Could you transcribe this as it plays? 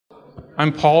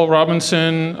I'm Paul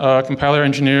Robinson, compiler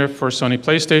engineer for Sony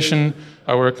PlayStation.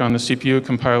 I work on the CPU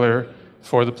compiler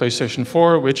for the PlayStation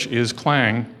 4, which is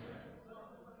Clang.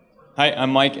 Hi,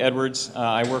 I'm Mike Edwards.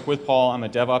 I work with Paul. I'm a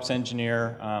DevOps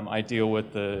engineer. I deal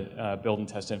with the build and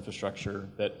test infrastructure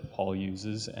that Paul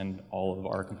uses and all of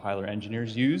our compiler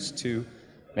engineers use to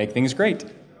make things great.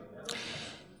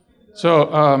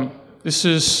 So this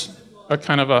is a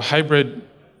kind of a hybrid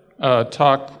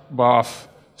talk off.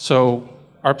 So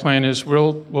our plan is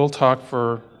we'll talk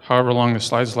for however long the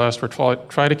slides last. We'll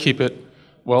try to keep it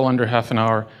well under half an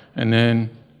hour, and then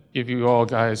give you all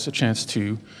guys a chance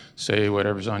to say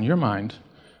whatever's on your mind.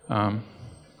 I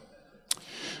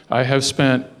have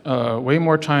spent way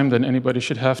more time than anybody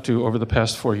should have to over the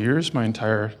past 4 years, my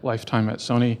entire lifetime at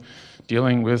Sony,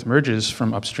 dealing with merges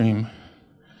from upstream.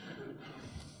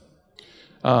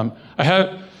 I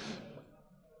have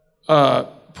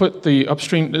put the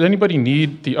upstream, did anybody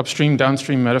need the upstream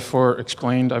downstream metaphor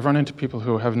explained? I've run into people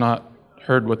who have not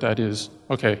heard what that is.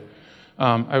 Okay,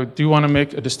 I do want to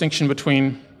make a distinction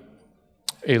between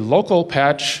a local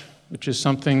patch, which is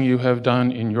something you have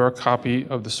done in your copy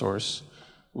of the source,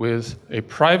 with a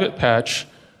private patch,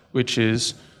 which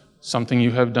is something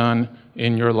you have done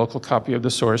in your local copy of the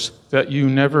source that you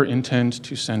never intend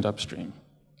to send upstream.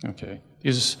 Okay,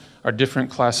 these are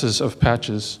different classes of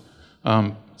patches,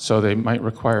 so they might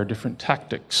require different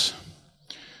tactics.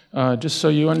 Just so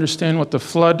you understand what the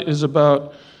flood is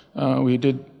about, we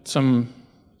did some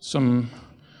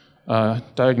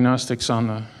diagnostics on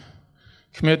the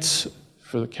commits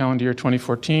for the calendar year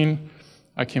 2014.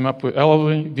 I came up with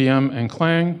LLVM and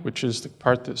Clang, which is the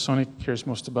part that Sony cares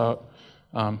most about.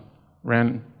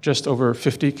 Ran just over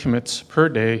 50 commits per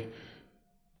day,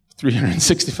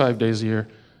 365 days a year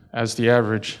as the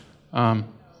average.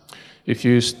 If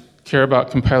you care about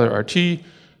compiler RT,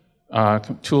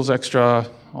 tools extra,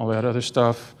 all that other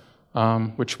stuff,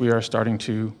 which we are starting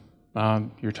to,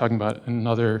 you're talking about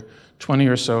another 20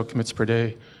 or so commits per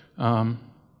day.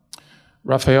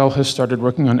 Raphael has started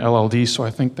working on LLD, so I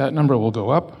think that number will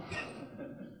go up.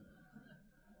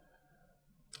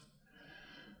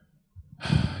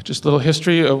 Just a little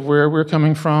history of where we're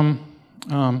coming from.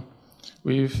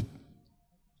 We've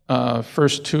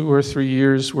first 2 or 3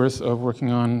 years worth of working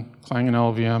on Clang and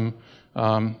LLVM.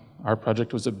 Our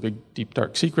project was a big, deep,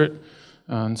 dark secret,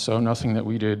 and so nothing that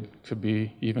we did could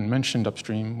be even mentioned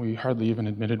upstream. We hardly even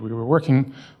admitted we were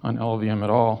working on LLVM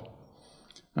at all.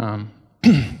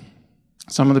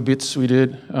 Some of the bits we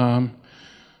did,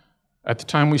 at the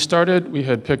time we started, we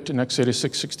had picked an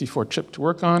x86 64 chip to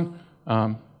work on,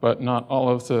 but not all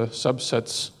of the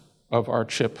subsets of our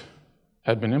chip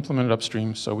had been implemented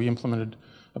upstream, so we implemented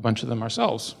a bunch of them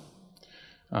ourselves.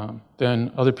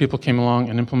 Then other people came along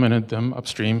and implemented them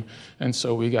upstream, and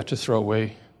so we got to throw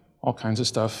away all kinds of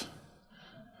stuff.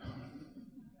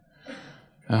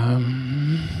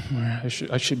 I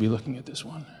should be looking at this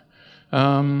one.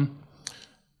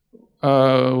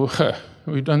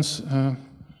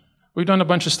 We've done a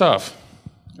bunch of stuff.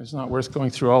 It's not worth going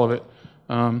through all of it.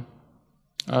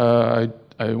 I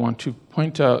want to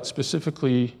point out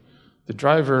specifically the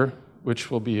driver,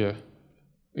 which will be an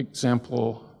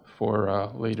example for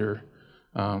later.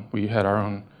 We had our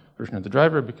own version of the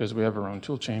driver because we have our own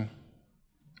toolchain.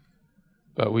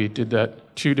 But we did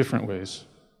that 2 different ways.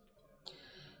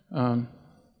 There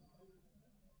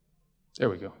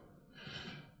we go.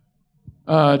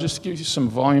 Just to give you some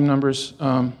volume numbers.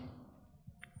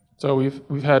 So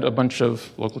we've had a bunch of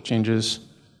local changes.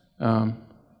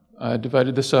 I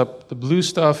divided this up. The blue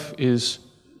stuff is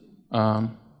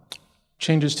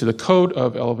changes to the code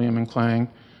of LLVM and Clang,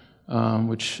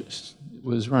 which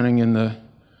was running in the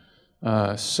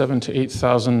 7,000 to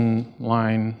 8,000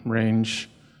 line range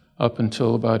up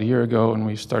until about a year ago, and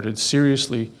we started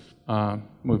seriously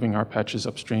moving our patches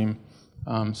upstream.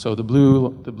 So the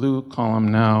blue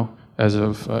column now, as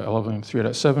of LLVM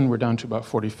 3.7, we're down to about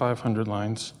 4,500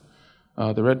 lines.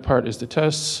 The red part is the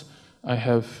tests. I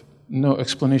have no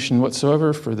explanation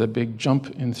whatsoever for the big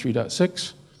jump in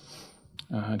 3.6.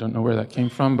 I don't know where that came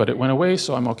from, but it went away,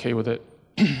 so I'm okay with it.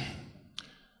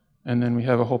 And then we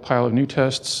have a whole pile of new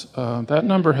tests. That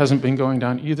number hasn't been going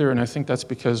down either, and I think that's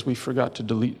because we forgot to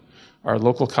delete our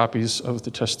local copies of the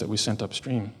tests that we sent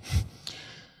upstream.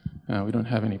 We don't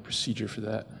have any procedure for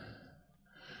that.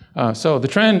 So the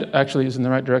trend actually is in the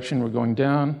right direction. We're going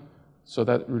down, so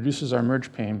that reduces our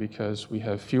merge pain because we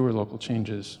have fewer local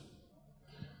changes.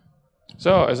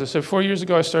 So as I said, 4 years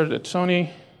ago I started at Sony.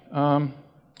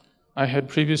 I had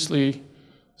previously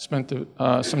spent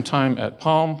some time at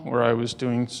Palm, where I was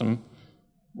doing some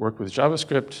work with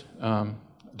JavaScript,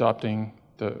 adopting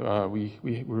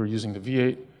we were using the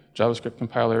V8 JavaScript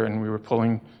compiler, and we were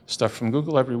pulling stuff from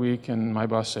Google every week, and my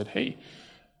boss said, hey,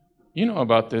 you know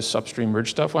about this upstream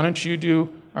merge stuff. Why don't you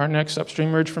do our next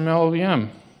upstream merge from LLVM,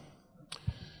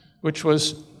 which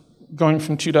was going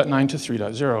from 2.9 to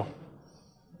 3.0.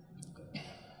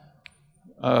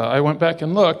 I went back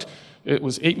and looked. It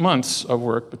was 8 months of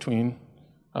work between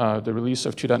the release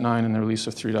of 2.9 and the release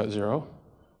of 3.0.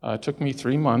 It took me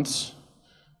 3 months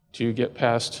to get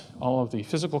past all of the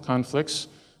physical conflicts,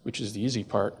 which is the easy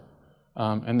part,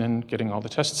 and then getting all the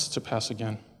tests to pass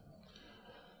again.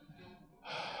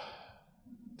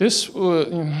 This was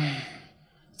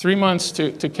 3 months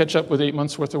to catch up with 8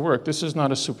 months worth of work. This is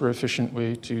not a super efficient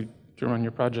way to run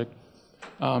your project.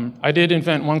 I did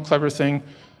invent one clever thing.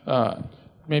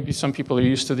 Maybe some people are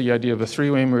used to the idea of a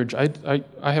 3-way merge.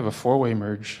 I have a 4-way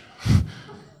merge.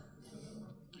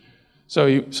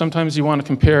 So sometimes you want to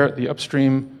compare the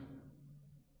upstream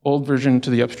old version to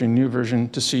the upstream new version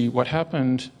to see what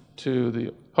happened to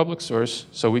the public source,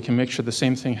 so we can make sure the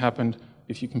same thing happened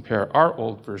if you compare our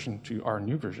old version to our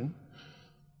new version.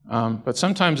 But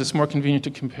sometimes it's more convenient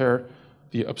to compare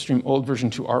the upstream old version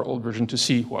to our old version to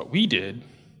see what we did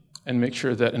and make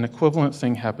sure that an equivalent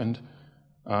thing happened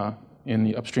in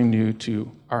the upstream new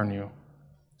to our new.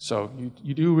 So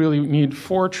you do really need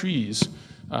 4 trees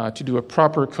to do a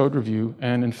proper code review,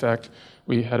 and in fact,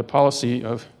 we had a policy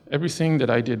of everything that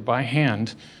I did by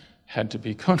hand had to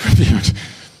be code reviewed,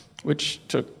 which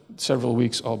took several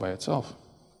weeks all by itself.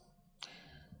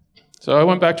 So I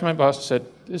went back to my boss and said,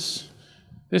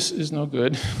 this is no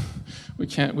good. We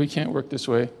can't work this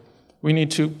way. We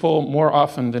need to pull more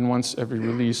often than once every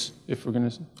release if we're going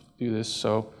to do this.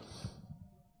 So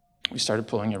we started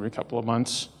pulling every couple of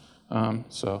months.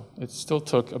 So it still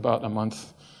took about a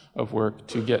month of work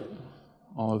to get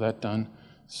all of that done.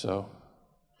 So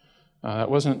that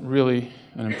wasn't really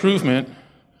an improvement.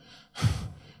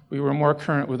 We were more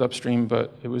current with upstream,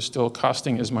 but it was still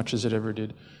costing as much as it ever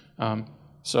did.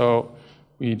 So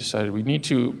we decided we need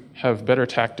to have better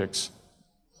tactics.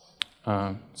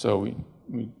 So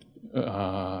we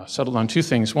settled on 2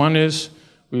 things. One is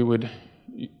we would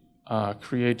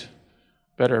create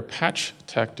better patch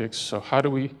tactics. So how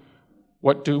do we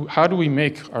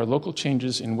make our local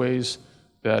changes in ways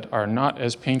that are not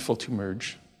as painful to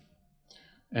merge?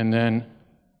 And then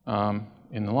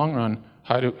in the long run,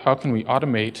 how can we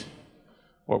automate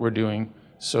what we're doing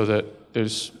so that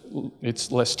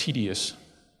it's less tedious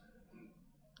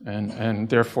and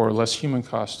therefore less human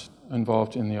cost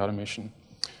involved in the automation.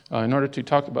 In order to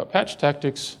talk about patch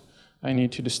tactics, I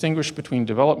need to distinguish between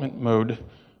development mode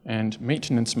and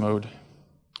maintenance mode.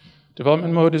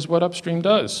 Development mode is what upstream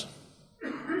does.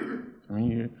 I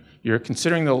mean, you're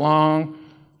considering the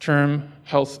long-term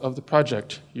health of the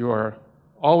project. You are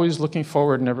always looking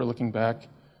forward, never looking back.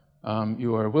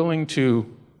 You are willing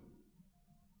to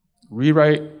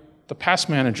rewrite the pass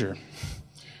manager.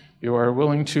 You are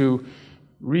willing to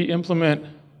re-implement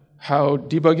how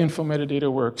debug info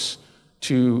metadata works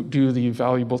to do the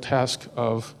valuable task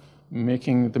of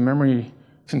making the memory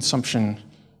consumption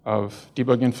of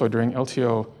debug info during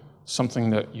LTO something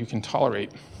that you can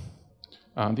tolerate.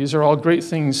 These are all great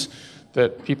things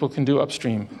that people can do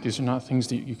upstream. These are not things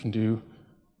that you can do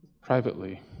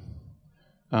privately.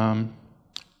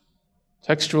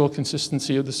 Textual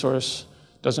consistency of the source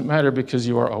doesn't matter because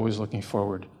you are always looking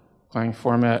forward. Clang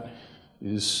format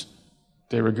is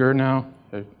de rigueur now.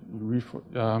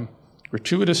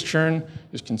 Gratuitous churn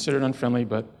is considered unfriendly,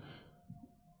 but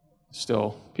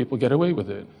still, people get away with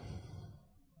it.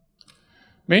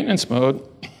 Maintenance mode,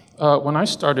 when I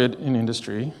started in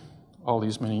industry, all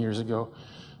these many years ago,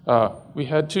 we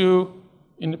had 2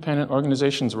 independent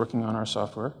organizations working on our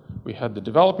software. We had the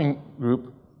developing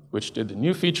group, which did the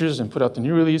new features and put out the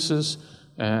new releases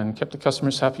and kept the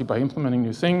customers happy by implementing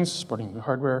new things, supporting new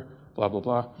hardware, blah, blah,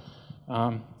 blah.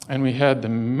 And we had the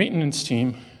maintenance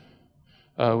team,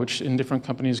 which in different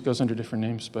companies goes under different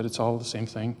names, but it's all the same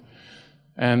thing.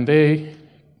 And they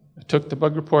took the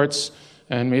bug reports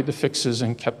and made the fixes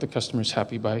and kept the customers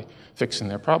happy by fixing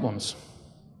their problems.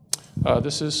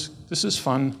 This is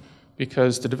fun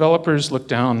because the developers look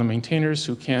down on the maintainers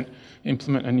who can't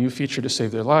implement a new feature to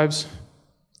save their lives.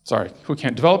 Who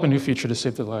can't develop a new feature to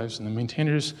save their lives, and the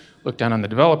maintainers look down on the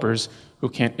developers who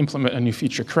can't implement a new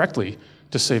feature correctly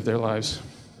to save their lives.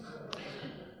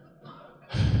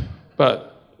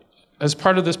 But as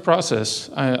part of this process,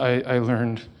 I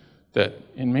learned that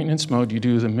in maintenance mode, you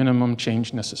do the minimum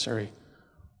change necessary.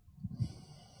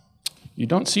 You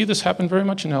don't see this happen very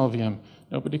much in LLVM.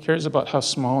 Nobody cares about how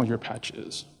small your patch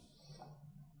is.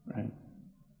 Right?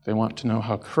 They want to know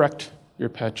how correct your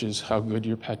patch is, how good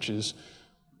your patch is,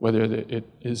 whether it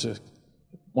is a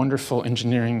wonderful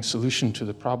engineering solution to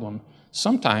the problem.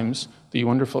 Sometimes the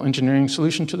wonderful engineering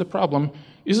solution to the problem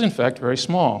is in fact very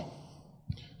small,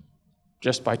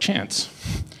 just by chance,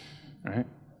 right?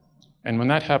 And when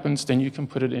that happens, then you can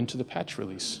put it into the patch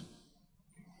release.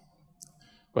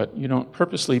 But you don't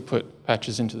purposely put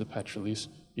patches into the patch release.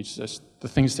 It's just the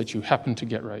things that you happen to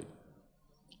get right.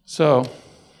 So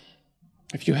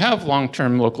if you have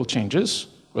long-term local changes,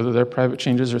 whether they're private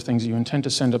changes or things you intend to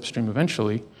send upstream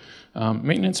eventually,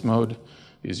 maintenance mode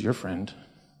is your friend.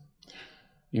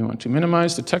 You want to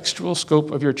minimize the textual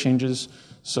scope of your changes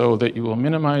so that you will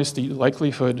minimize the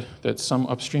likelihood that some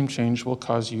upstream change will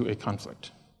cause you a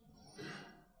conflict.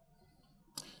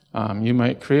 You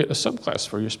might create a subclass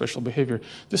for your special behavior.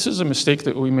 This is a mistake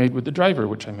that we made with the driver,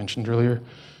 which I mentioned earlier.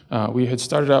 We had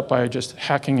started out by just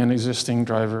hacking an existing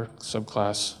driver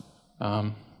subclass.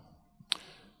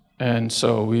 And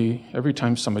so every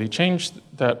time somebody changed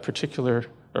that particular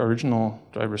original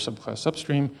driver subclass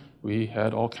upstream, we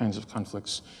had all kinds of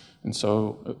conflicts. And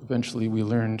so eventually we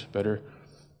learned better.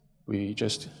 We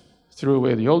just threw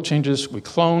away the old changes. We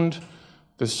cloned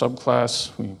this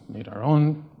subclass. We made our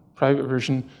own private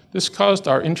version. This caused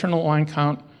our internal line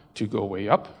count to go way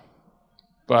up,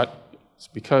 but it's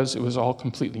because it was all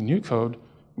completely new code,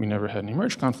 we never had any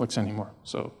merge conflicts anymore,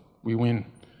 so we win.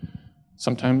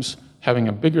 Sometimes having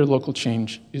a bigger local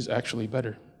change is actually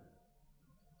better.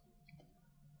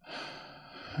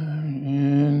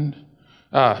 And,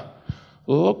 where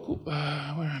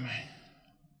am I?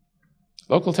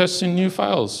 Local tests in new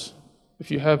files.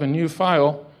 If you have a new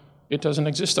file, it doesn't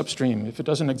exist upstream. If it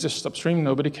doesn't exist upstream,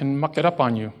 nobody can muck it up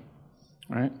on you,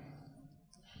 right?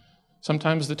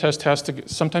 Sometimes the test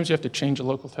sometimes you have to change a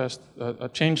local test,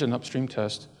 change an upstream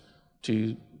test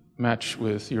to match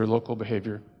with your local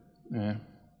behavior.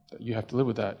 You have to live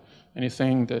with that.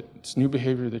 Anything that's new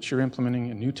behavior that you're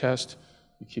implementing, a new test,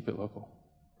 you keep it local.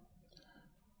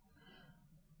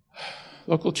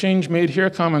 Local change made here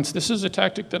comments. This is a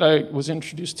tactic that I was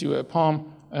introduced to at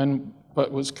Palm,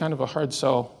 but was kind of a hard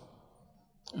sell.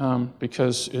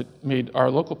 Because it made our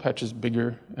local patches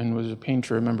bigger and was a pain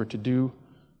to remember to do.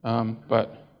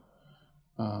 But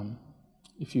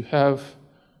if you have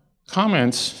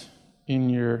comments in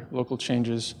your local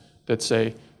changes that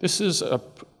say, this is a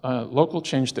local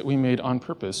change that we made on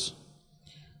purpose,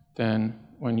 then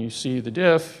when you see the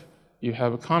diff, you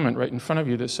have a comment right in front of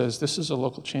you that says, this is a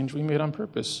local change we made on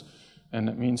purpose. And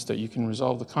that means that you can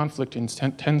resolve the conflict in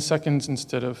 10 seconds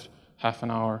instead of half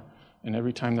an hour. And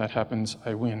every time that happens,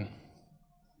 I win.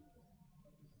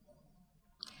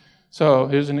 So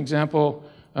here's an example.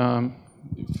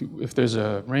 If there's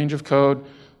a range of code,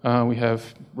 we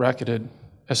have bracketed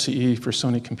SCE for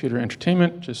Sony Computer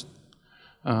Entertainment.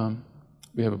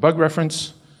 We have a bug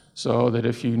reference so that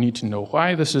if you need to know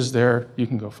why this is there, you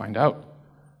can go find out.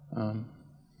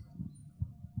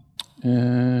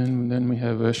 And then we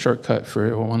have a shortcut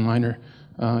for a one-liner.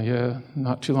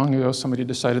 Not too long ago, somebody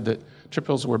decided that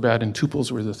triples were bad and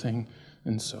tuples were the thing,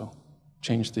 and so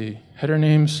changed the header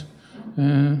names.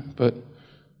 But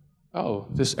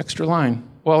this extra line,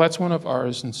 well, that's one of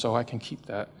ours, and so I can keep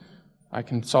that. I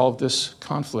can solve this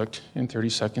conflict in 30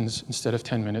 seconds instead of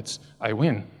 10 minutes. I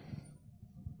win.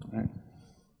 All right.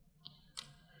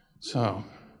 So,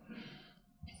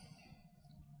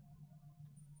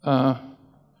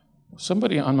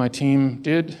 somebody on my team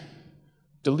did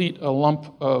delete a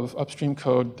lump of upstream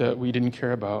code that we didn't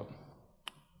care about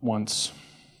once.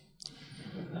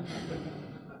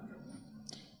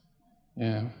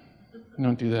 Yeah, we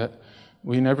don't do that.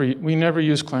 We never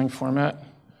use Clang format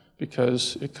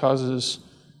because it causes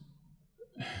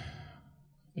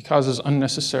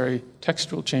unnecessary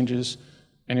textual changes.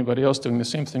 Anybody else doing the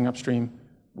same thing upstream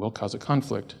will cause a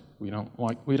conflict. We don't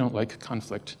like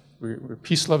conflict. We're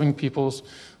peace-loving peoples.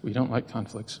 We don't like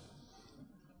conflicts.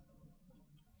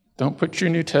 Don't put your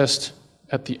new test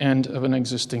at the end of an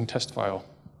existing test file,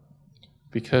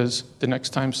 because the next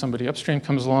time somebody upstream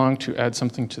comes along to add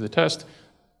something to the test,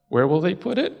 where will they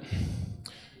put it?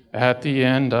 At the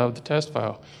end of the test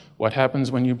file. What happens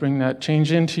when you bring that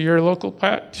change into your local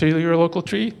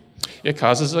tree? It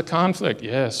causes a conflict.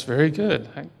 Yes, very good.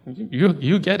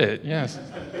 You get it, yes.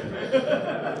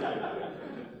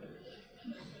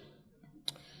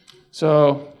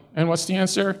 So, and what's the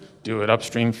answer? Do it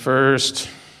upstream first.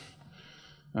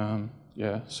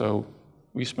 So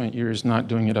we spent years not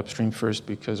doing it upstream first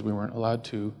because we weren't allowed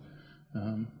to.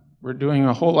 We're doing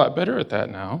a whole lot better at that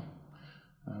now.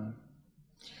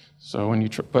 So when you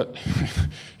but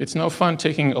it's no fun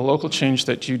taking a local change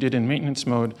that you did in maintenance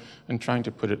mode and trying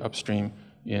to put it upstream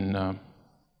in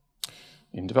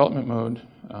development mode.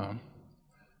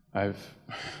 I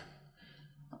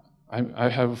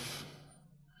have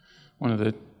one of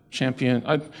the champion.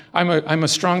 I'm a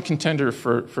strong contender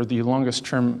for the longest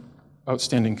term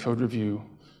outstanding code review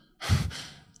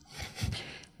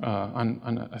I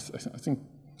think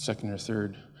second or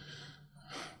third,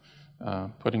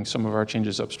 putting some of our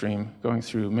changes upstream, going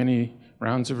through many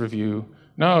rounds of review.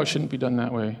 No, it shouldn't be done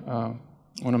that way.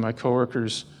 One of my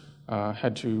coworkers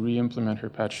had to re-implement her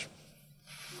patch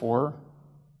 4.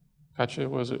 Patch,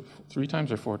 was it 3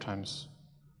 times or 4 times?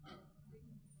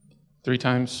 3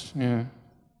 times, yeah.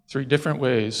 3 different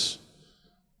ways.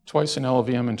 Twice in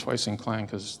LLVM and twice in Clang,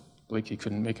 because Blakey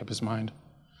couldn't make up his mind.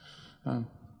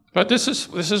 But this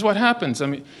is what happens. I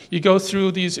mean, you go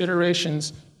through these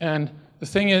iterations, and the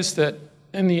thing is that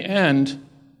in the end,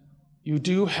 you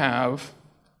do have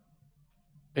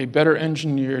a better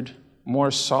engineered,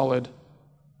 more solid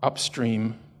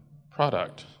upstream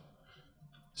product.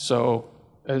 So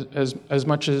as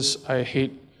much as I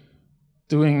hate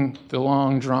doing the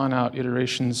long, drawn-out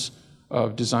iterations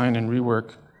of design and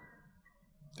rework,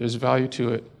 there's value to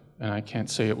it, and I can't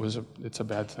say it's a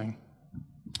bad thing.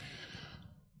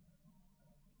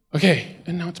 Okay,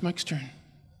 and now it's Mike's turn.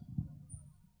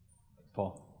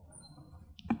 Paul.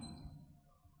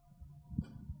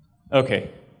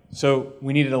 Okay, so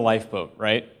we needed a lifeboat,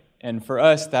 right? And for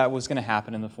us, that was going to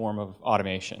happen in the form of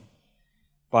automation.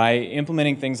 By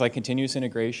implementing things like continuous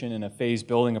integration and a phased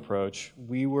building approach,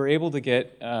 we were able to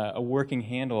get a working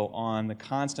handle on the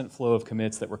constant flow of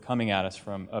commits that were coming at us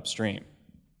from upstream.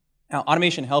 Now,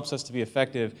 automation helps us to be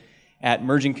effective at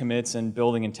merging commits and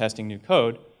building and testing new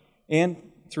code, and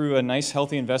through a nice,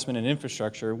 healthy investment in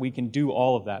infrastructure, we can do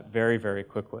all of that very, very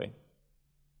quickly.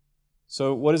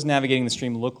 So what does navigating the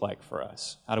stream look like for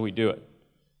us? How do we do it?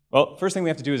 Well, first thing we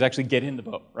have to do is actually get in the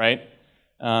boat, right?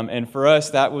 And for us,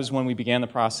 that was when we began the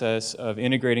process of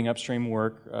integrating upstream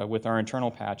work with our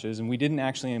internal patches, and we didn't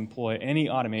actually employ any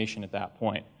automation at that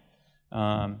point.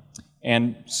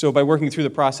 And so by working through the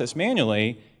process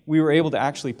manually, we were able to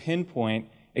actually pinpoint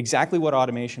exactly what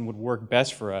automation would work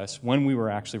best for us when we were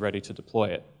actually ready to deploy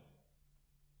it.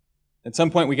 At some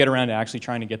point, we get around to actually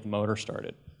trying to get the motor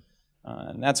started.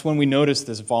 And that's when we noticed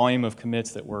this volume of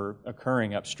commits that were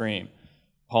occurring upstream.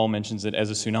 Paul mentions it as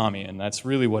a tsunami, and that's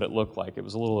really what it looked like. It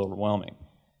was a little overwhelming.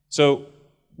 So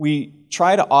we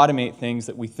try to automate things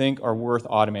that we think are worth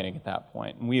automating at that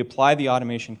point. And we apply the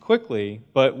automation quickly,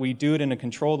 but we do it in a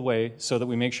controlled way so that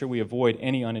we make sure we avoid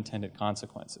any unintended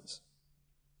consequences.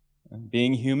 And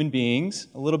being human beings,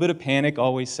 a little bit of panic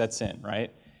always sets in, right?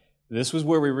 This was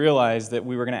where we realized that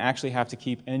we were going to actually have to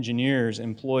keep engineers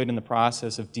employed in the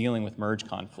process of dealing with merge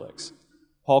conflicts.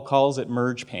 Paul calls it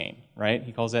merge pain, right?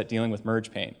 He calls that dealing with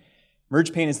merge pain.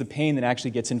 Merge pain is the pain that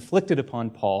actually gets inflicted upon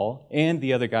Paul and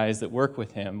the other guys that work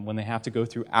with him when they have to go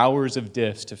through hours of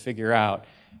diffs to figure out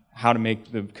how to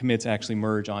make the commits actually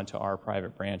merge onto our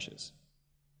private branches.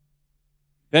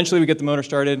 Eventually we get the motor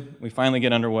started, we finally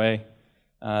get underway.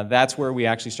 That's where we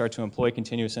actually start to employ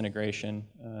continuous integration.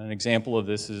 An example of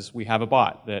this is we have a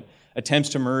bot that attempts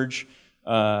to merge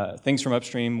things from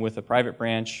upstream with a private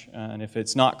branch, and if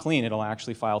it's not clean, it'll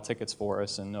actually file tickets for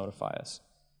us and notify us.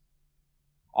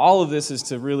 All of this is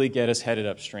to really get us headed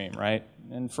upstream, right?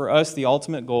 And for us, the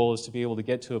ultimate goal is to be able to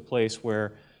get to a place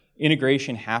where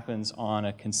integration happens on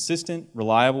a consistent,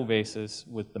 reliable basis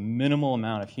with the minimal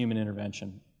amount of human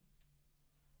intervention.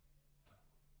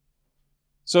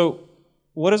 So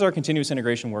what does our continuous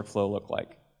integration workflow look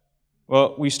like?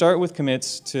 Well, we start with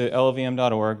commits to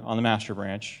LLVM.org on the master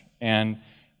branch, and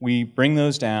we bring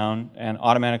those down and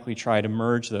automatically try to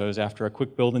merge those after a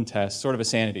quick build and test, sort of a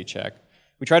sanity check.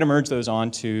 We try to merge those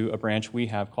onto a branch we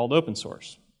have called open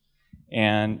source.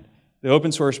 And the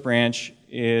open source branch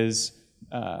is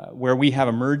where we have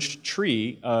a merged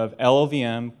tree of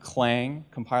LLVM, Clang,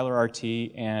 compiler RT,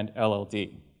 and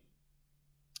LLD.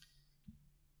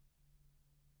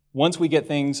 Once we get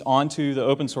things onto the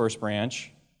open source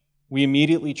branch, we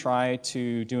immediately try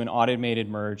to do an automated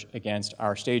merge against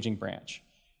our staging branch.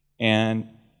 And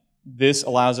this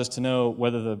allows us to know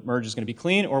whether the merge is going to be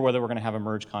clean or whether we're going to have a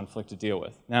merge conflict to deal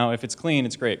with. Now, if it's clean,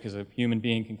 it's great because a human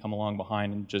being can come along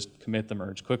behind and just commit the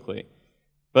merge quickly.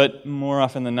 But more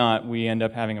often than not, we end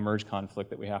up having a merge conflict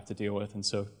that we have to deal with, and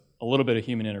so a little bit of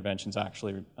human intervention is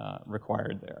actually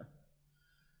required there.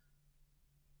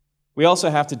 We also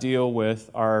have to deal with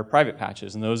our private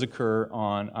patches, and those occur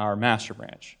on our master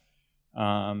branch.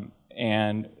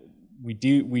 And we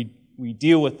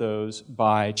deal with those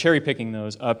by cherry picking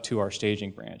those up to our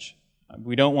staging branch.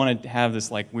 We don't want to have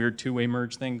this like weird two-way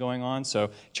merge thing going on, so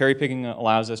cherry picking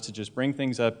allows us to just bring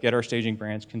things up, get our staging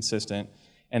branch consistent,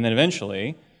 and then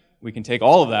eventually we can take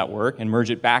all of that work and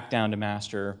merge it back down to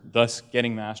master, thus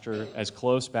getting master as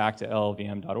close back to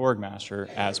LLVM.org master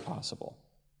as possible.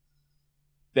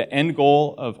 The end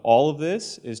goal of all of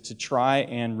this is to try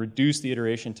and reduce the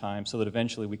iteration time so that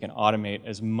eventually we can automate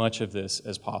as much of this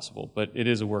as possible, but it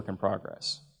is a work in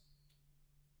progress.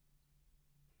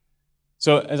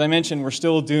 So as I mentioned, we're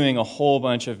still doing a whole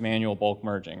bunch of manual bulk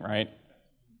merging, right?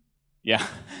 Yeah.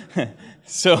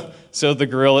 So the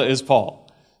gorilla is Paul.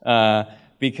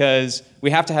 Because we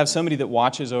have to have somebody that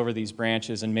watches over these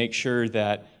branches and make sure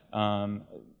that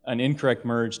an incorrect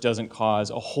merge doesn't cause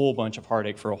a whole bunch of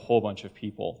heartache for a whole bunch of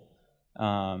people.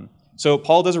 So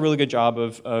Paul does a really good job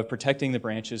of protecting the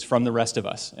branches from the rest of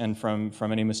us and from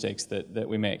any mistakes that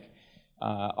we make.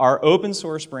 Our open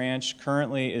source branch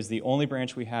currently is the only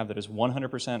branch we have that is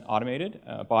 100% automated.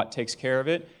 A bot takes care of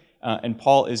it. And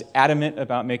Paul is adamant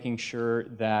about making sure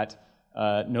that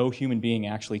no human being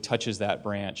actually touches that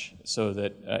branch so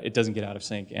that it doesn't get out of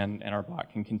sync and our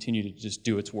bot can continue to just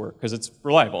do its work because it's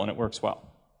reliable and it works well.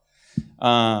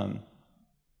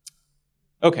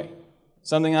 Okay,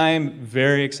 something I am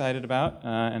very excited about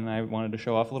and I wanted to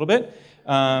show off a little bit.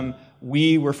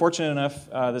 We were fortunate enough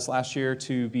this last year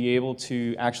to be able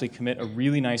to actually commit a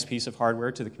really nice piece of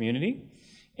hardware to the community.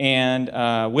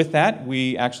 And with that,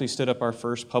 we actually stood up our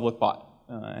first public bot,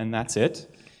 and that's it.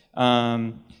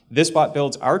 This bot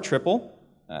builds our triple.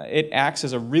 It acts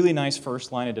as a really nice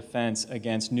first line of defense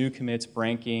against new commits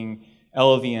branking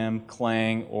LLVM,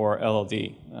 Clang, or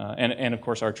LLD, and of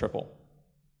course our triple.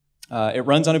 It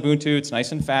runs on Ubuntu. It's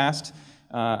nice and fast.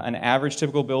 An average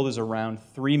typical build is around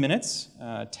 3 minutes.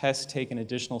 Tests take an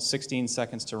additional 16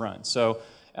 seconds to run. So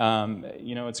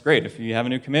you know, it's great. If you have a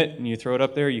new commit and you throw it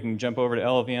up there, you can jump over to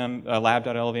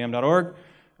lab.llvm.org.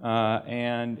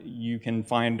 And you can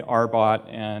find our bot,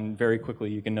 and very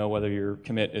quickly you can know whether your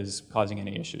commit is causing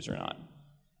any issues or not.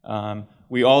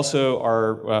 We also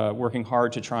are working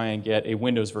hard to try and get a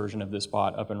Windows version of this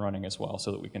bot up and running as well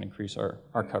so that we can increase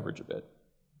our coverage a bit.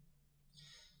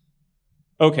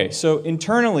 Okay, so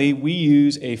internally we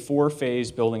use a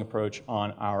 4-phase building approach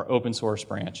on our open source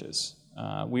branches.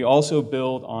 We also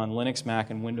build on Linux,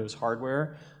 Mac, and Windows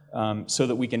hardware so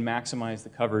that we can maximize the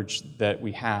coverage that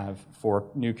we have for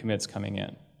new commits coming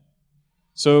in.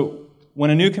 So when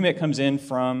a new commit comes in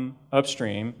from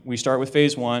upstream, we start with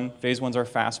phase 1. Phase 1's our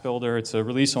fast builder. It's a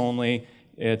release only.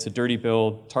 It's a dirty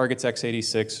build, targets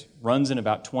x86, runs in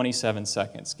about 27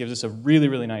 seconds. Gives us a really,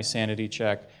 really nice sanity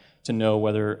check to know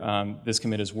whether this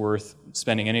commit is worth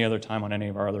spending any other time on any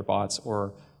of our other bots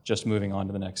or just moving on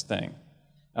to the next thing.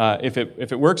 If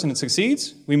it works and it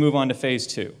succeeds, we move on to phase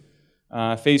 2.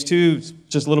 Phase 2 is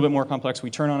just a little bit more complex. We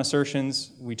turn on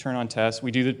assertions, we turn on tests,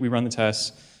 we run the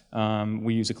tests,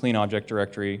 we use a clean object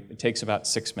directory. It takes about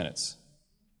 6 minutes.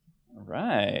 All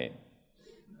right.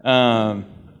 All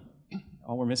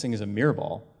we're missing is a mirror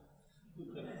ball.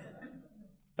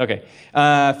 Okay.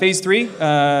 Phase 3,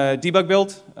 debug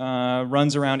build,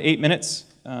 runs around 8 minutes.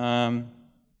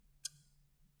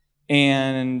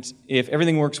 And if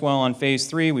everything works well on phase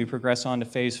 3, we progress on to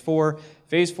phase 4.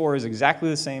 Phase 4 is exactly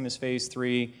the same as phase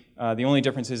 3. The only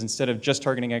difference is instead of just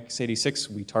targeting x86,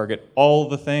 we target all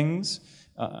the things.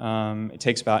 It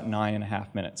takes about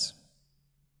 9.5 minutes.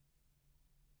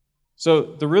 So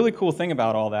the really cool thing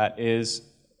about all that is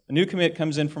a new commit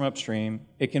comes in from upstream.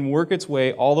 It can work its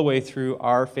way all the way through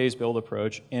our phase build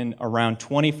approach in around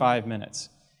 25 minutes.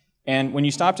 And when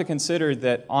you stop to consider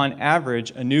that on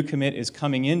average a new commit is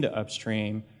coming into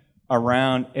upstream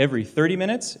around every 30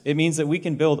 minutes, it means that we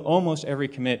can build almost every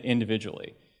commit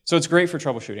individually. So it's great for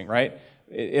troubleshooting, right?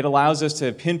 It allows us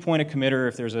to pinpoint a committer.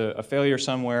 If there's a failure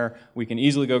somewhere, we can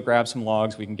easily go grab some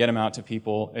logs, we can get them out to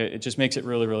people. It just makes it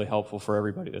really, really helpful for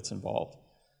everybody that's involved.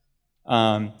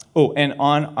 Oh, and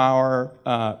on our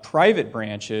private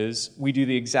branches, we do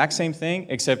the exact same thing,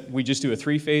 except we just do a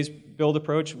 3-phase build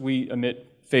approach. We omit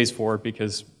phase 4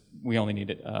 because we only need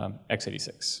it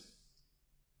x86.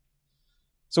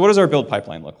 So what does our build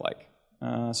pipeline look like?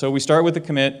 So we start with the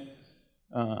commit,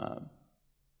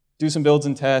 do some builds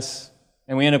and tests,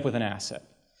 and we end up with an asset.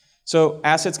 So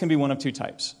assets can be one of 2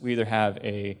 types. We either have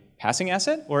a passing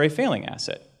asset or a failing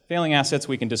asset. Failing assets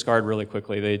we can discard really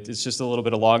quickly. It's just a little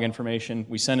bit of log information.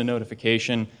 We send a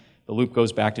notification. The loop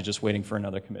goes back to just waiting for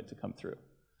another commit to come through.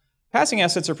 Passing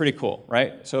assets are pretty cool,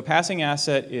 right? So a passing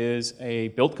asset is a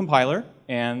built compiler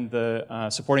and the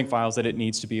supporting files that it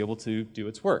needs to be able to do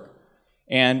its work.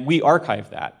 And we archive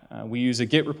that. We use a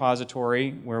Git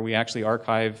repository where we actually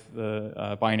archive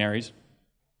the binaries.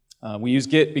 We use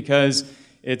Git because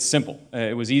it's simple.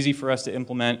 It was easy for us to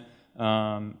implement,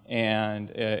 and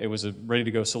it was a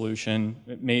ready-to-go solution.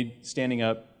 It made standing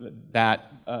up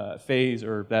that phase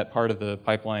or that part of the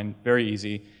pipeline very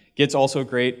easy. Git's also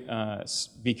great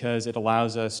because it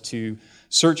allows us to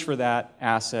search for that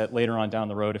asset later on down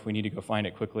the road if we need to go find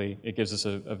it quickly. It gives us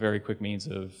a very quick means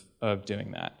of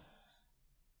doing that.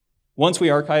 Once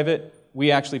we archive it, we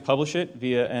actually publish it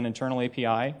via an internal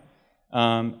API.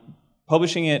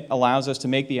 Publishing it allows us to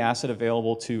make the asset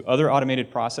available to other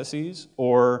automated processes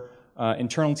or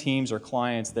internal teams or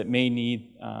clients that may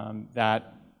need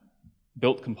that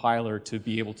built compiler to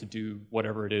be able to do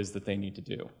whatever it is that they need to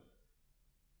do.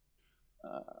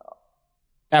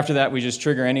 After that, we just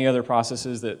trigger any other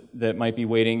processes that might be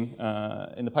waiting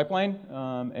in the pipeline,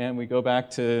 and we go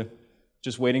back to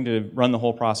just waiting to run the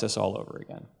whole process all over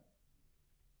again.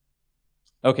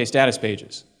 Okay, status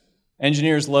pages.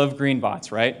 Engineers love green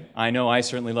bots, right? I know I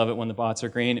certainly love it when the bots are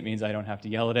green. It means I don't have to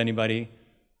yell at anybody.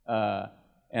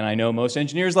 And I know most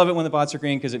engineers love it when the bots are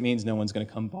green because it means no one's going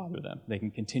to come bother them. They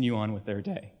can continue on with their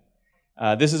day.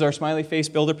 This is our smiley face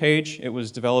builder page. It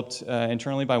was developed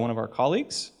internally by one of our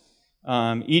colleagues.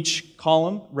 Each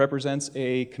column represents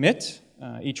a commit.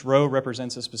 Each row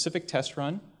represents a specific test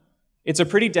run. It's a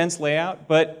pretty dense layout,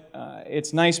 but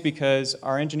it's nice because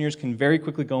our engineers can very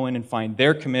quickly go in and find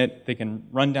their commit. They can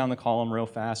run down the column real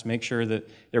fast, make sure that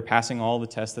they're passing all the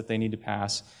tests that they need to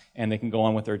pass, and they can go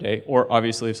on with their day. Or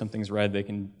obviously, if something's red, they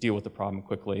can deal with the problem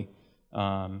quickly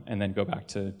and then go back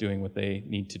to doing what they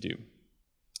need to do.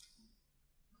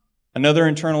 Another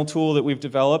internal tool that we've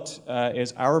developed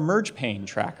is our merge pane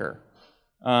tracker.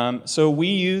 So we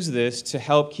use this to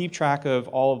help keep track of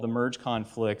all of the merge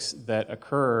conflicts that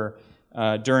occur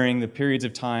during the periods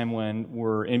of time when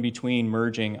we're in between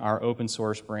merging our open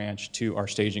source branch to our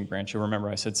staging branch. You'll remember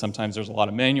I said sometimes there's a lot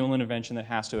of manual intervention that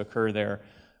has to occur there.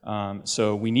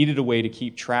 So we needed a way to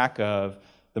keep track of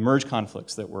the merge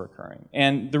conflicts that were occurring.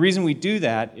 And the reason we do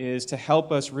that is to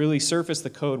help us really surface the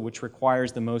code which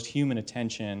requires the most human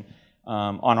attention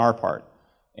on our part.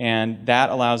 And that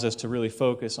allows us to really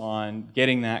focus on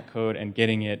getting that code and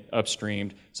getting it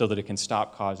upstreamed so that it can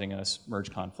stop causing us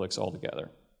merge conflicts altogether.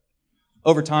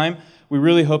 Over time, we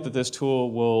really hope that this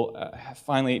tool will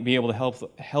finally be able to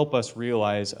help us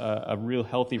realize a real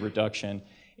healthy reduction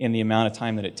in the amount of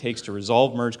time that it takes to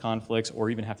resolve merge conflicts or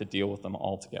even have to deal with them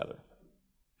altogether.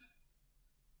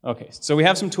 Okay, so we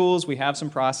have some tools, we have some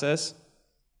process.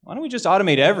 Why don't we just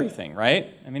automate everything, right?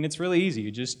 I mean, it's really easy.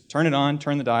 You just turn it on,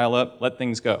 turn the dial up, let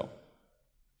things go.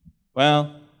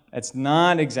 Well, it's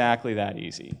not exactly that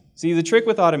easy. See, the trick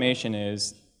with automation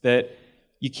is that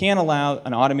you can't allow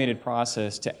an automated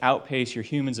process to outpace your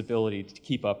human's ability to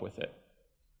keep up with it.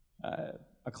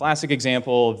 A classic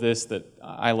example of this that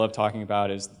I love talking about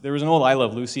is there was an old I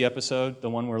Love Lucy episode, the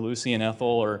one where Lucy and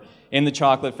Ethel are in the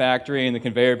chocolate factory and the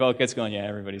conveyor belt gets going. Yeah,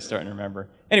 everybody's starting to remember.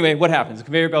 Anyway, what happens? The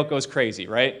conveyor belt goes crazy,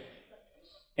 right?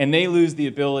 And they lose the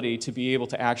ability to be able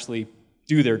to actually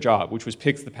do their job, which was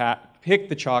pick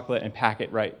the chocolate and pack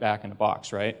it right back in a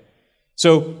box, right?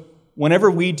 So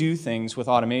whenever we do things with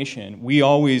automation, we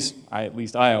always, at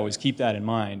least I always keep that in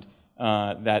mind,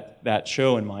 that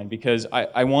show in mind, because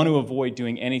I want to avoid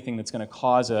doing anything that's going to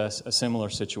cause us a similar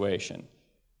situation.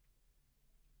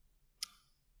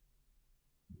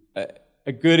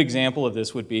 A good example of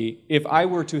this would be if I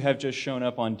were to have just shown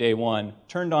up on day one,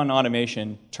 turned on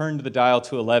automation, turned the dial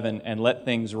to 11, and let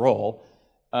things roll,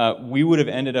 we would have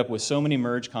ended up with so many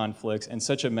merge conflicts and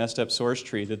such a messed up source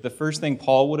tree that the first thing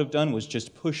Paul would have done was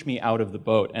just push me out of the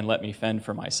boat and let me fend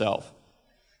for myself.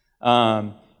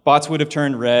 Bots would have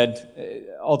turned red.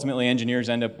 Ultimately, engineers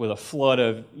end up with a flood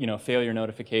of failure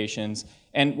notifications.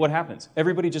 And what happens?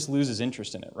 Everybody just loses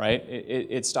interest in it, right?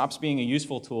 It stops being a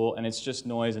useful tool, and it's just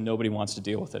noise, and nobody wants to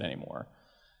deal with it anymore.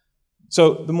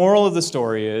 So the moral of the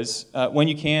story is, when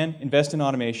you can, invest in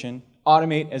automation.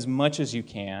 Automate as much as you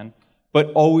can,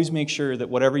 but always make sure that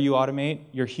whatever you automate,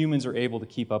 your humans are able to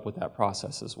keep up with that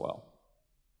process as well.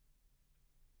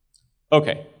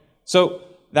 Okay, so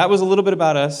that was a little bit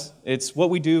about us. It's what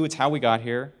we do, it's how we got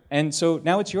here. And so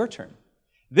now it's your turn.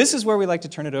 This is where we like to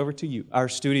turn it over to you, our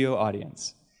studio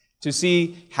audience, to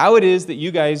see how it is that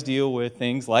you guys deal with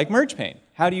things like merge pane.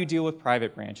 How do you deal with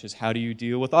private branches? How do you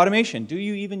deal with automation? Do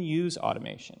you even use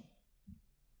automation?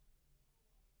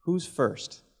 Who's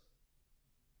first?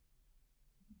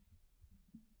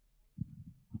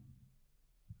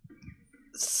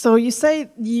 So you say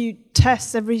you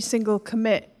test every single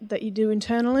commit that you do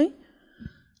internally.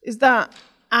 Is that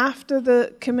after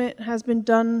the commit has been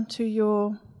done to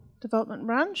your development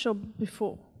branch or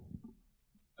before?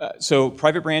 So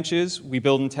private branches, we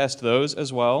build and test those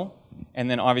as well. And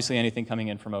then obviously anything coming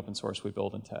in from open source, we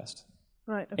build and test.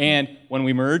 Right. Okay. And when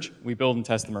we merge, we build and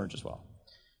test the merge as well.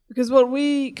 Because what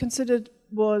we considered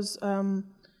was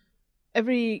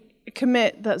every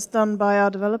commit that's done by our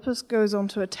developers goes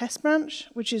onto a test branch,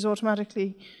 which is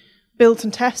automatically built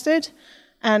and tested.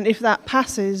 And if that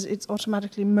passes, it's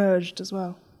automatically merged as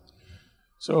well.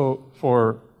 So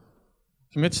for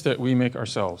commits that we make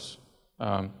ourselves,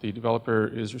 the developer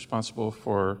is responsible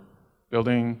for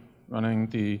building, running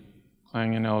the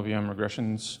Clang and LLVM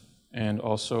regressions, and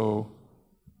also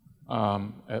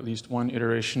at least one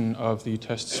iteration of the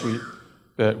test suite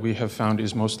that we have found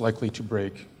is most likely to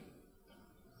break.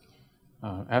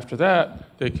 After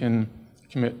that, they can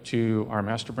commit to our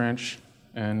master branch,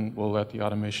 and we'll let the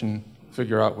automation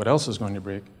figure out what else is going to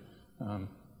break.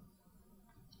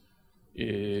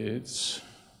 It's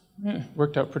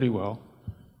worked out pretty well.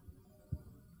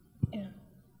 Yeah.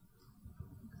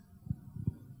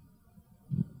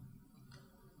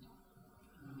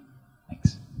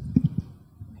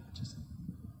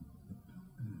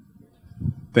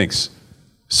 Thanks.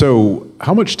 So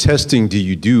how much testing do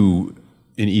you do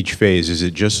in each phase? Is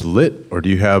it just lit, or do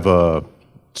you have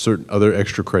certain other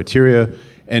extra criteria?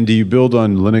 And do you build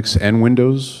on Linux and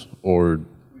Windows, or?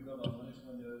 We build on Linux,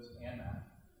 Windows, and Mac.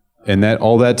 And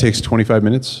all that takes 25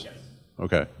 minutes? Yes.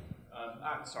 Okay.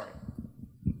 Sorry.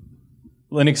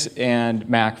 Linux and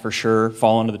Mac for sure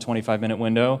fall into the 25-minute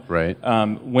window. Right.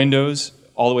 Windows,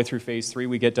 all the way through phase 3,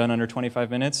 we get done under 25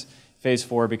 minutes. Phase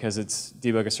 4, because it's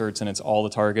debug asserts and it's all the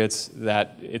targets,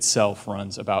 that itself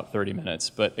runs about 30 minutes.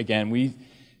 But again, we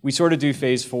sort of do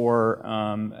phase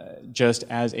 4 just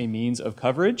as a means of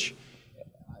coverage.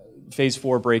 Phase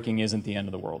 4 breaking isn't the end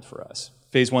of the world for us.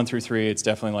 Phase 1 through 3, it's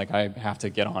definitely like I have to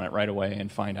get on it right away and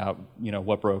find out,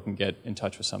 what broke and get in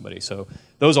touch with somebody. So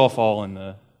those all fall in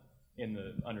the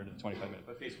under the 25 minutes.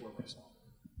 But phase 4 breaks long.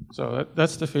 So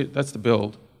that's the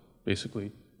build,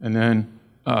 basically, and then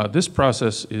this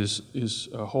process is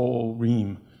a whole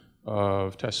ream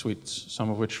of test suites, some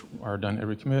of which are done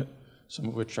every commit, some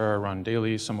of which are run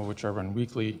daily, some of which are run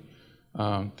weekly.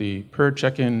 The per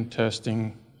check-in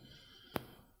testing,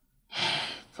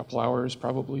 a couple hours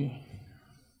probably.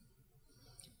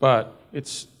 But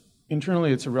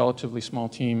internally it's a relatively small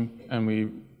team, and we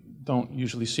don't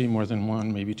usually see more than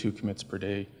 1, maybe 2 commits per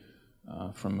day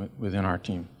from within our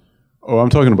team. Oh, I'm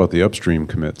talking about the upstream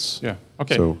commits. Yeah,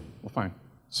 okay, So, well, fine.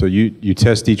 so you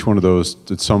test each one of those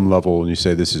at some level, and you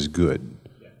say this is good,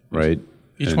 right?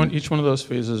 Each one of those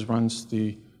phases runs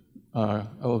the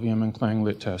LLVM and Clang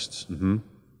lit tests. Mm-hmm.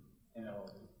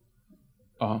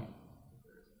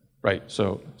 Right.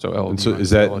 So LLVM. And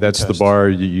so that's the bar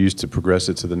you use to progress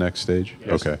it to the next stage?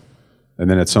 Yes. Okay. And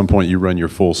then at some point you run your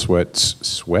full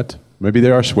sweat? Maybe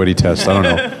there are sweaty tests, I don't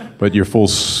know. But your full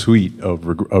suite of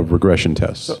regression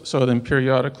tests. So then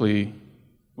periodically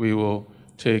we will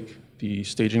take the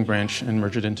staging branch and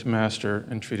merge it into master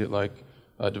and treat it like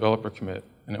a developer commit,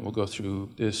 and it will go through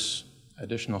this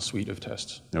additional suite of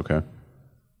tests. Okay.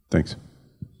 Thanks.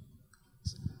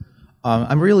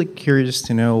 I'm really curious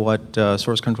to know what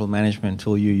source control management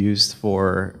tool you used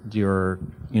for your,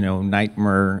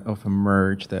 nightmare of a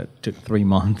merge that took 3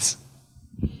 months.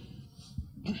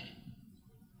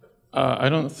 I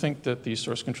don't think that the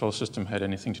source control system had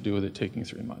anything to do with it taking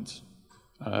 3 months.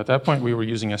 At that point, we were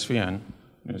using SVN.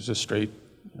 It was a straight,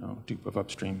 dupe of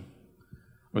upstream.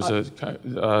 It was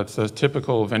it's a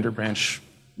typical vendor branch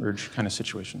merge kind of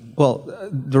situation. Well,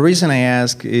 the reason I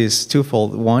ask is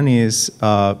twofold. One is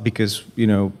because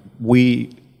we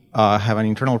have an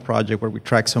internal project where we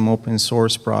track some open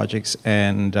source projects,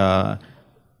 and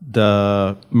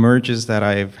the merges that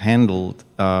I've handled,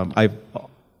 I've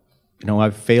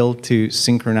failed to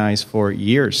synchronize for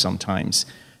years sometimes,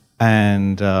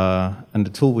 and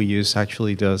the tool we use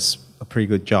actually does a pretty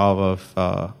good job of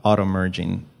auto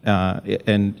merging.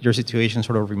 And your situation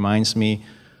sort of reminds me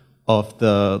of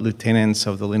the lieutenants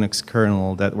of the Linux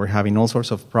kernel that were having all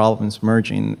sorts of problems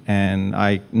merging, and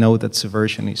I know that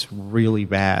Subversion is really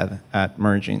bad at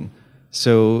merging.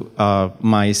 So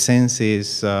my sense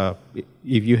is if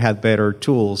you had better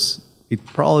tools, it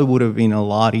probably would have been a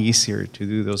lot easier to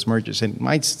do those merges, and it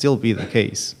might still be the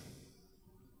case.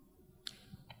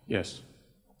 Yes.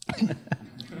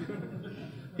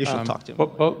 You should talk to him.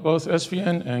 Both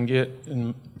SVN and Git,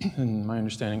 in my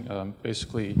understanding,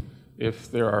 basically,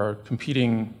 if there are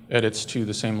competing edits to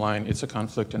the same line, it's a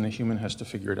conflict and the human has to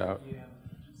figure it out.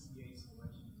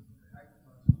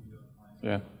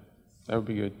 Yeah, that would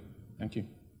be good. Thank you.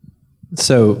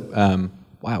 So,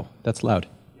 wow, that's loud.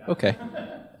 Okay.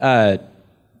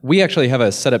 We actually have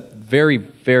a setup very,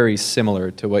 very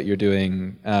similar to what you're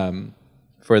doing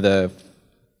for the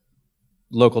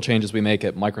local changes we make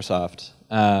at Microsoft.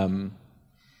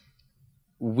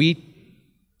 We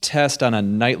test on a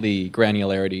nightly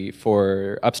granularity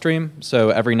for upstream. So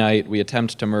every night we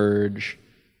attempt to merge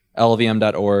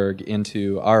LLVM.org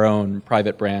into our own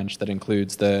private branch that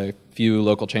includes the few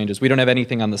local changes. We don't have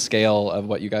anything on the scale of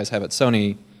what you guys have at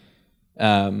Sony,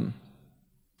 and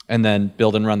then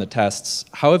build and run the tests.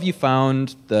 How have you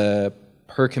found the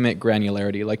per commit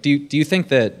granularity? Like, do you think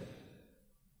that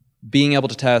being able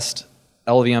to test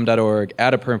LLVM.org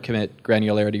at a per commit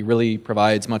granularity really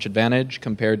provides much advantage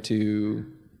compared to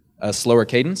a slower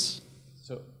cadence?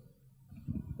 So,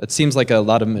 it seems like a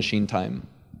lot of machine time.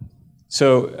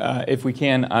 So if we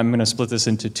can, I'm going to split this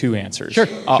into two answers. Sure.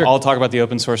 I'll talk about the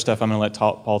open source stuff. I'm going to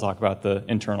let Paul talk about the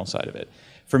internal side of it.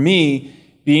 For me,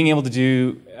 being able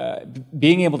to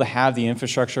have the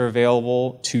infrastructure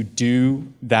available to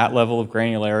do that level of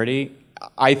granularity,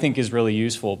 I think is really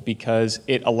useful because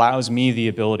it allows me the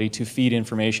ability to feed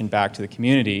information back to the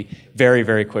community very,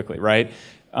 very quickly, right?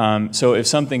 So if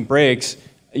something breaks,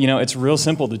 it's real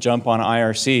simple to jump on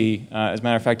IRC. As a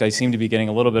matter of fact, I seem to be getting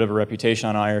a little bit of a reputation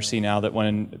on IRC now that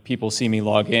when people see me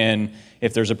log in,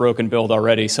 if there's a broken build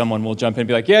already, someone will jump in and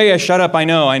be like, yeah, shut up, I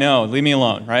know, leave me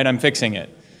alone, right? I'm fixing it.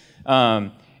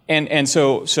 And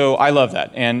so I love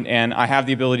that, and I have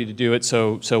the ability to do it,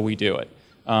 so we do it.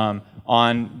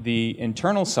 On the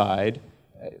internal side,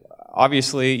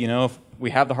 obviously, if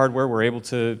we have the hardware, we're able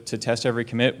to test every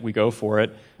commit, we go for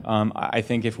it. I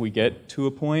think if we get to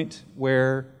a point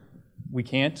where we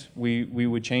can't, we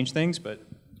would change things, but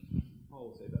Paul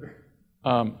will say better.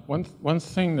 One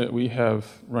thing that we have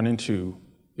run into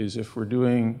is if we're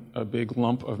doing a big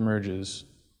lump of merges,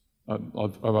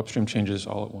 of upstream changes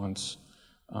all at once,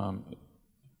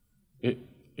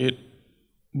 it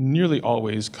nearly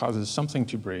always causes something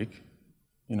to break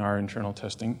in our internal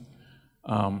testing,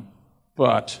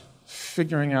 but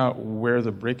figuring out where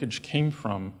the breakage came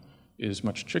from is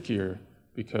much trickier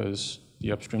because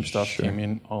the upstream stuff came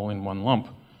in all in one lump.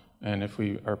 And if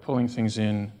we are pulling things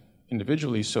in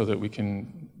individually so that we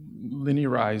can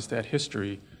linearize that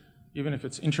history, even if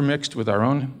it's intermixed with our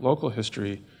own local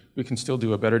history, we can still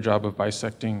do a better job of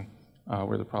bisecting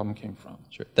where the problem came from.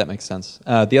 Sure, that makes sense.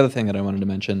 The other thing that I wanted to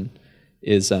mention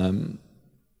is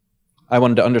I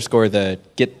wanted to underscore the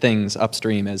get things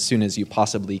upstream as soon as you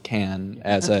possibly can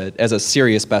as a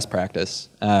serious best practice.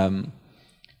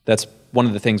 That's one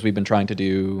of the things we've been trying to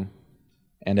do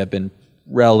and have been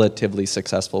relatively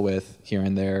successful with here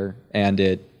and there, and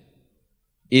it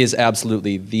is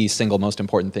absolutely the single most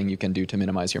important thing you can do to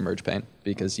minimize your merge pain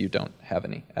because you don't have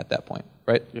any at that point,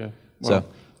 right? Yeah. Well, so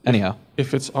anyhow.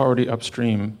 If it's already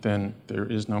upstream, then there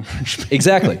is no merge pain.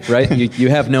 Exactly, right? You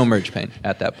have no merge pain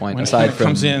at that point. When aside it from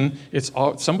comes in, it's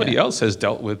all somebody else has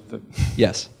dealt with the.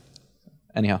 Yes.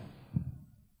 Anyhow.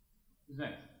 Who's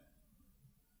next?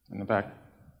 In the back.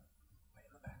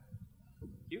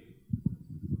 You?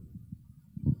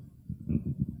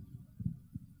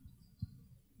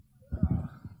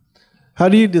 How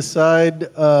do you decide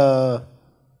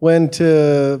when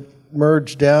to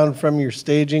merge down from your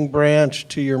staging branch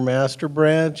to your master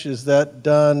branch? Is that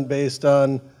done based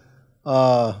on,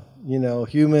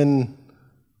 human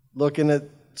looking at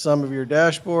some of your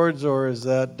dashboards, or is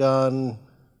that done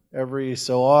every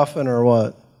so often, or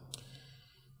what?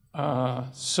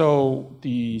 So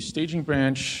the staging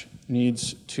branch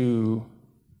needs to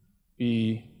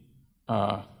be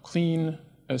clean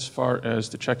as far as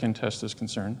the check-in test is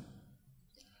concerned.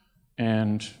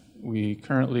 And we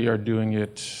currently are doing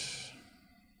it,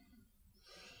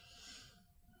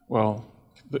 well,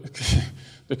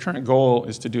 the current goal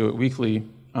is to do it weekly.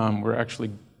 We're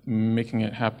actually making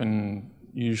it happen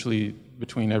usually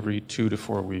between every 2 to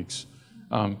 4 weeks.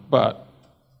 But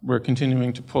we're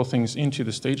continuing to pull things into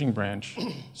the staging branch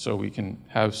so we can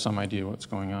have some idea what's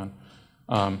going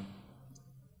on.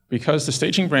 Because the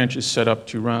staging branch is set up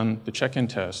to run the check-in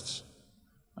tests,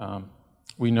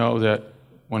 we know that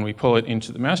when we pull it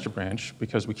into the master branch,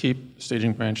 because we keep the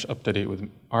staging branch up to date with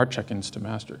our check-ins to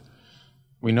master,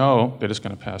 we know that it's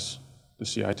going to pass the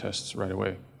CI tests right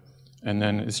away. And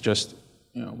then it's just,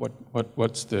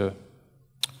 what's the,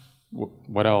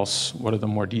 what else, what are the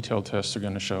more detailed tests are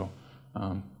going to show,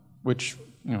 which,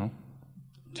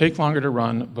 take longer to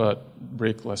run, but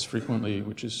break less frequently,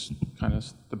 which is kind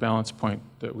of the balance point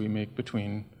that we make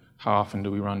between how often do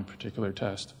we run a particular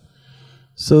test.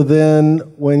 So then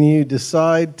when you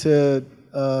decide to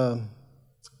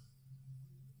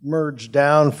merge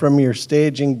down from your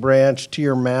staging branch to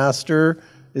your master,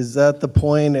 is that the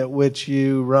point at which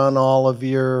you run all of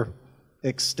your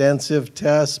extensive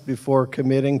tests before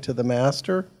committing to the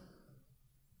master?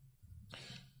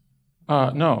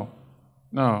 No.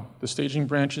 The staging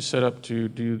branch is set up to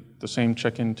do the same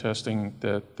check-in testing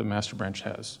that the master branch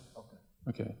has.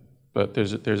 Okay. But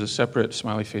there's a separate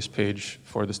smiley face page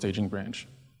for the staging branch.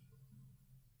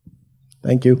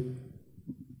 Thank you.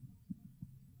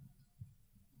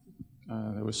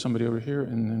 There was somebody over here,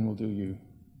 and then we'll do you.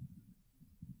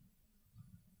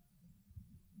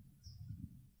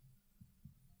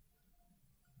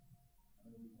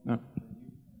 No.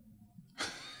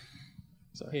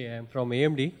 Hey, I'm from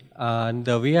AMD, and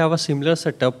we have a similar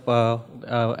setup,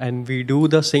 and we do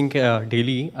the sync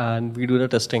daily, and we do the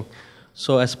testing.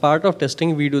 So as part of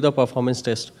testing, we do the performance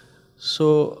test.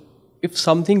 So if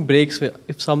something breaks,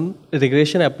 if some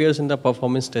regression appears in the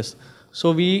performance test,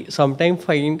 so we sometimes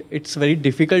find it's very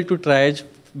difficult to triage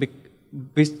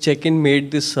which check-in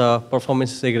made this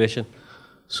performance regression.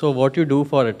 So what you do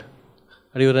for it?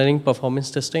 Are you running performance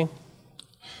testing?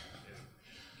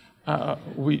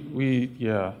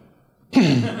 Yeah.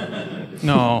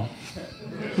 No.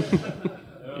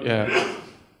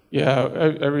 Yeah.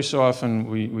 Every so often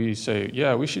we say,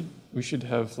 yeah, we should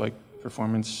have like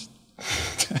performance.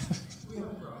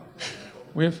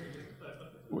 We have,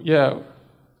 yeah.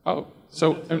 Oh,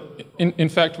 so in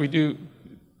fact we do.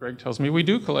 Greg tells me we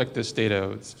do collect this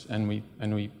data, and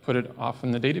we put it off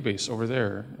in the database over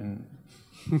there, and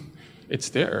it's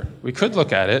there. We could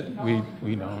look at it.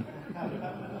 We don't.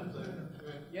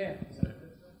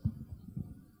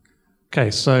 Okay,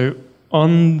 so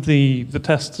on the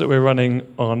tests that we're running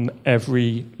on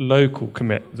every local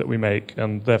commit that we make,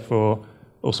 and therefore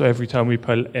also every time we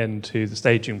pull into the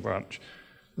staging branch,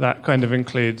 that kind of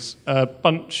includes a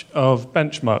bunch of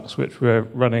benchmarks which we're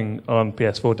running on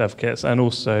PS4 dev kits, and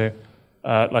also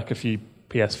like a few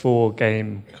PS4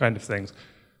 game kind of things.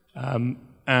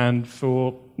 And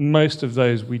for most of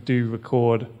those, we do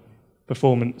record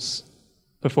performance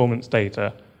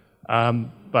data,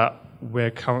 but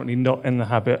we're currently not in the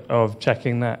habit of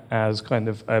checking that as kind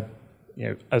of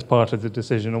as part of the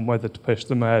decision on whether to push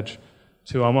the merge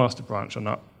to our master branch or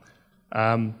not.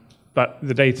 But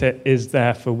the data is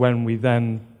there for when we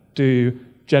then do,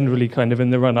 generally kind of in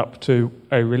the run-up to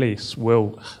a release,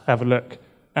 we'll have a look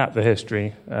at the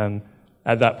history, and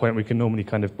at that point we can normally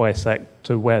kind of bisect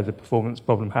to where the performance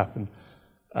problem happened.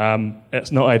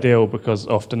 It's not ideal because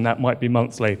often that might be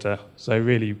months later, so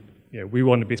really we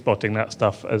want to be spotting that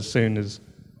stuff as soon as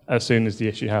the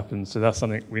issue happens, so that's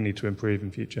something we need to improve in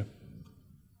future.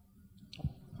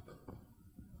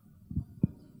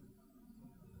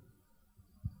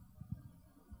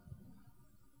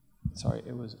 Sorry,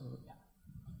 it was. Yeah.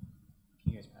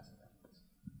 Can you guys pass it back?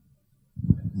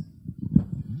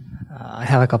 I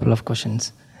have a couple of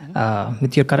questions.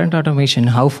 With your current automation,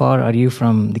 how far are you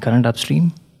from the current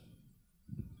upstream?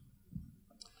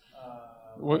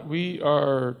 We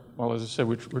are, well, as I said,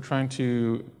 we're trying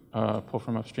to pull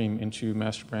from upstream into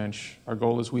master branch. Our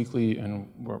goal is weekly, and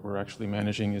what we're actually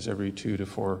managing is every 2 to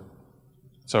 4.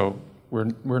 So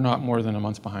we're not more than a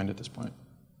month behind at this point.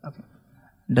 Okay.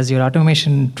 Does your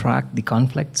automation track the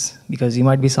conflicts? Because you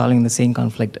might be solving the same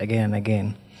conflict again and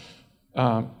again.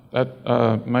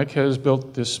 Mike has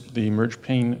built the merge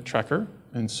pane tracker,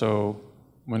 and so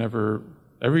whenever,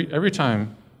 every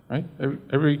time, right?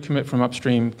 Every commit from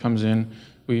upstream comes in,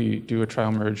 we do a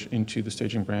trial merge into the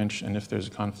staging branch, and if there's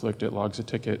a conflict, it logs a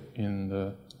ticket in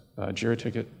the JIRA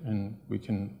ticket, and we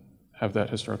can have that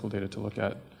historical data to look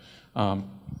at.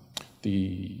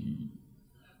 The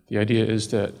idea is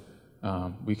that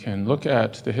we can look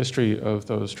at the history of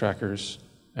those trackers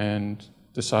and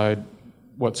decide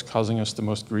what's causing us the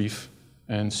most grief,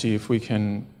 and see if we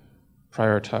can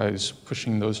prioritize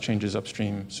pushing those changes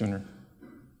upstream sooner.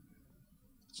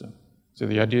 So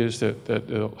the idea is that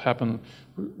it'll happen.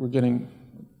 We're getting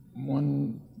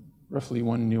roughly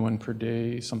one new one per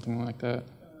day, something like that,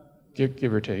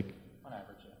 give or take. On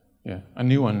average, yeah. Yeah, a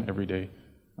new one every day.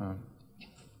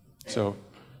 So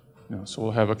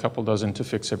we'll have a couple dozen to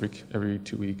fix every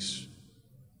 2 weeks.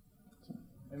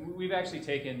 And we've actually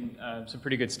taken some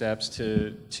pretty good steps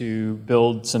to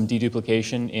build some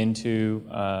deduplication into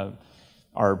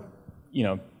our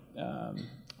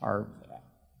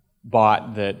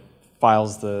bot that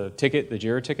files the ticket, the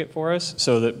JIRA ticket for us,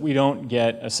 so that we don't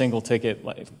get a single ticket.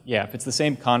 If it's the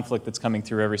same conflict that's coming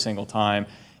through every single time,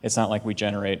 it's not like we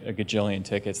generate a gajillion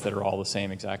tickets that are all the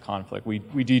same exact conflict. We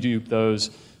dedupe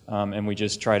those, and we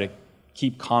just try to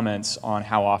keep comments on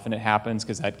how often it happens,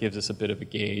 because that gives us a bit of a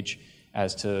gauge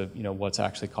as to what's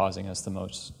actually causing us the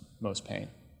most pain.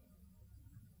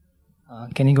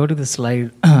 Can you go to the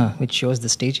slide which shows the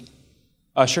staging?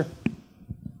 Sure.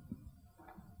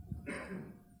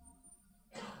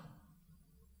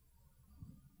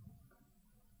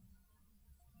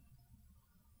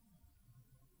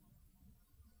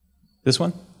 This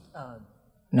one?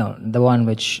 No, the one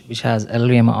which has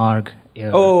LLVM arg.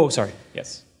 Oh, sorry.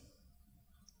 Yes.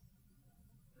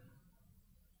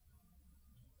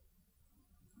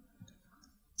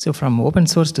 So from open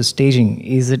source to staging,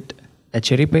 is it a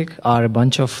cherry pick or a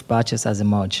bunch of batches as a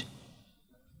merge?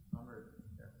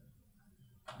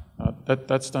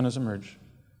 That's done as a merge.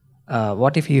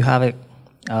 What if you have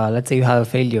let's say you have a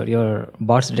failure, your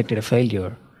bots detected a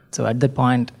failure. So at that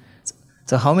point,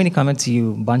 so how many commits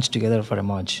you bunch together for a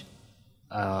merge?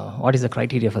 What is the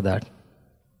criteria for that?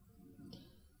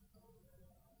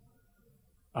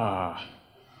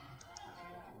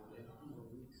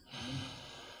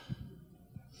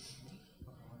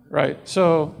 Right.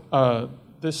 So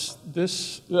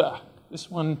this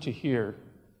one to here.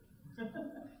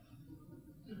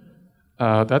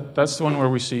 That's the one where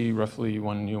we see roughly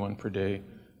one new one per day.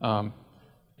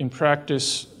 In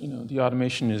practice, the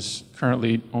automation is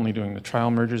currently only doing the trial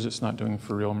merges. It's not doing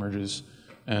for real merges,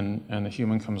 and the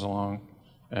human comes along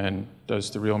and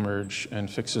does the real merge and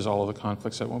fixes all of the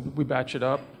conflicts. We batch it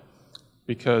up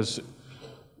because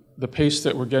the pace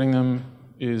that we're getting them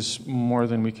is more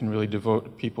than we can really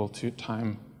devote people to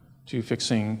time to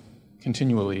fixing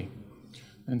continually,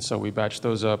 and so we batch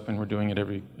those up, and we're doing it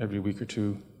every week or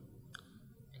two.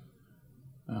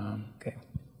 Okay.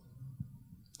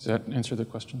 Does that answer the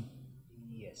question?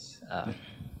 Yes.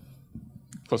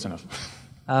 Close enough.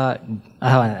 I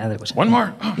have another question. One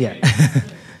more. Yeah.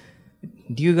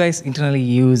 Do you guys internally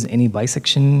use any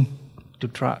bisection to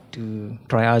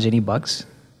triage any bugs?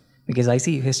 Because I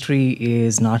see history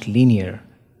is not linear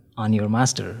on your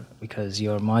master because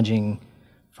you're merging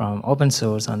from open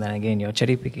source and then again you're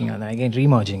cherry picking and then again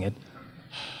remerging it.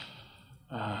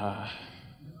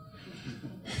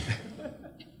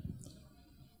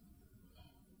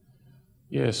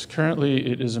 Yes, currently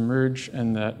it is a merge,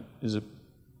 and that is a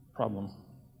problem.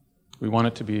 We want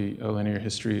it to be a linear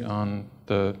history on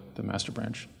the master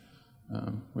branch.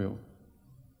 Have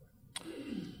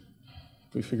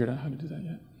we figured out how to do that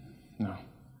yet? No.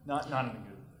 Not in a good.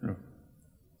 No.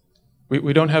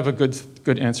 We don't have a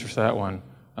good answer for that one.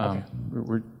 Okay.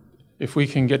 If we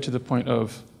can get to the point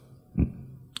of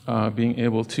being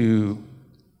able to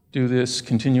do this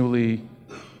continually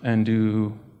and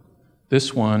do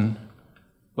this one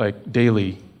like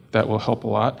daily, that will help a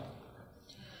lot.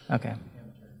 Okay.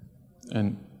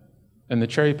 And the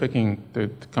cherry picking, the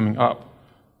coming up,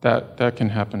 that can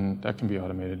happen. That can be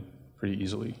automated pretty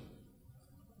easily.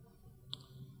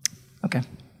 Okay.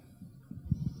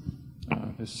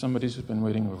 There's somebody who's been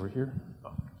waiting over here.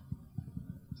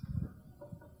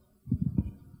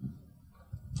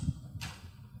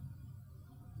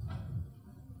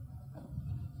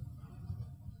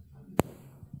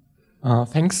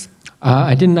 Thanks.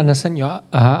 I didn't understand your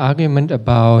argument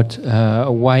about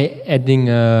why adding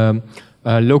a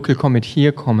local commit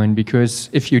here comment, because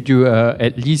if you do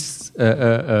at least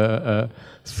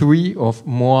 3 or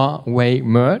more way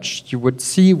merge, you would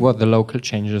see what the local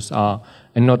changes are,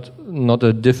 and not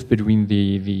a diff between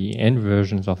the end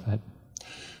versions of that.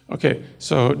 Okay,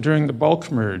 so during the bulk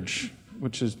merge,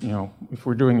 which is, if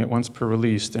we're doing it once per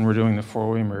release, then we're doing the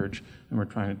 4-way merge, and we're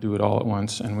trying to do it all at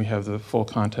once, and we have the full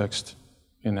context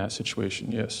in that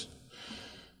situation, yes.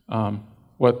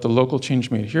 What the local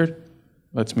change made here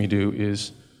lets me do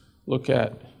is look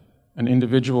at an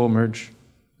individual merge,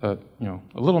 a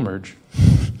little merge.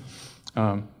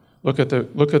 Look at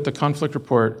the conflict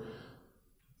report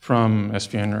from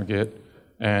SVN or Git,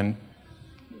 and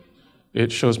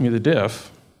it shows me the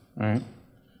diff, right?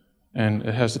 And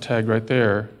it has the tag right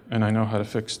there, and I know how to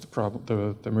fix the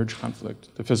problem, the merge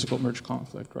conflict, the physical merge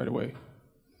conflict right away.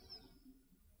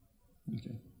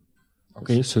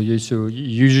 Okay, so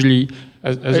usually,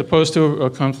 as opposed to a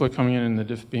conflict coming in and the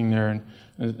diff being there,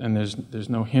 and there's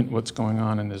no hint what's going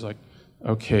on, and there's like,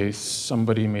 okay,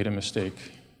 somebody made a mistake.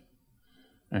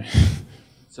 Right.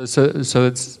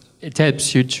 So it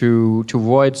helps you to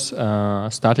avoid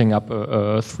starting up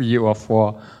a 3 or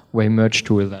 4 way merge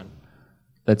tool. Then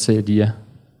that's the idea.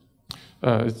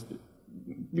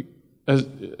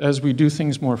 As we do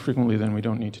things more frequently, then we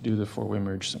don't need to do the 4-way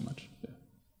merge so much. Yeah.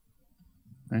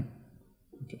 Right.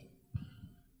 Okay.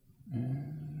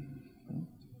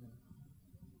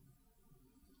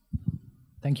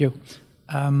 Thank you.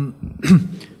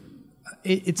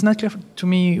 It's not clear to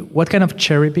me what kind of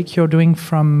cherry pick you're doing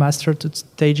from master to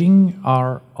staging.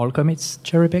 Are all commits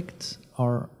cherry picked?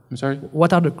 Or I'm sorry?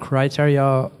 What are the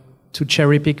criteria to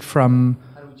cherry pick from?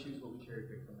 How do we choose what we cherry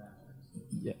pick from master?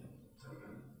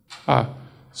 Yeah.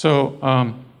 So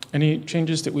any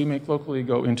changes that we make locally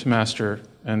go into master,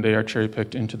 and they are cherry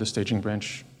picked into the staging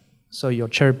branch. So you're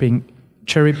cherry picking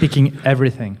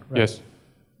everything, right?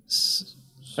 Yes.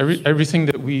 Everything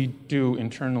that we do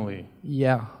internally.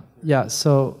 Yeah. Yeah,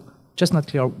 so just not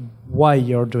clear why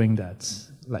you're doing that.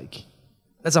 Like,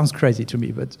 that sounds crazy to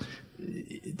me, but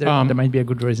there might be a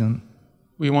good reason.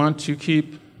 We want to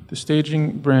keep the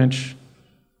staging branch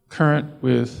current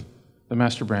with the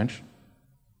master branch,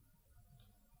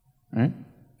 right?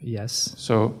 Yes.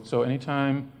 So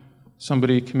anytime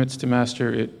somebody commits to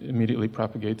master, it immediately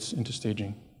propagates into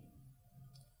staging.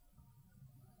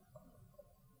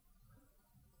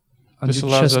 And This you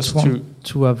allows just us want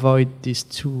to avoid these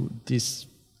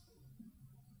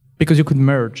because you could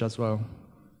merge as well.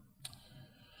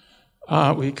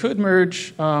 We could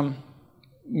merge.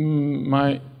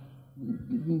 My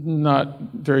not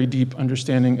very deep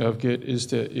understanding of Git is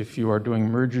that if you are doing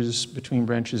merges between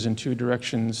branches in two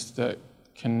directions, that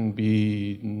can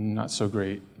be not so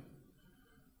great.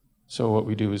 So what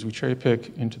we do is we cherry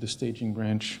pick into the staging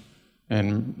branch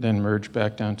and then merge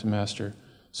back down to master,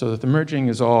 so that the merging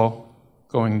is all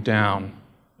going down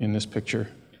in this picture.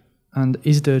 And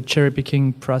is the cherry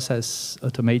picking process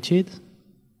automated,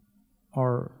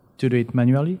 or do you do it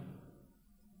manually?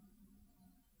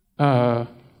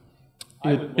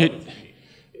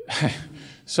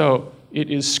 So it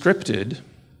is scripted,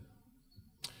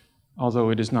 although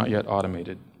it is not yet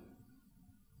automated.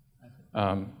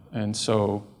 And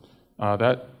so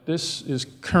this is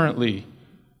currently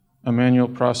a manual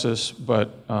process, but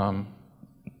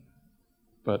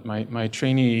my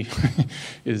trainee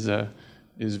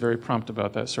is very prompt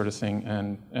about that sort of thing,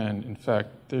 and in fact,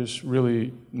 there's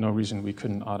really no reason we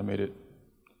couldn't automate it.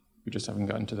 We just haven't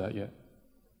gotten to that yet.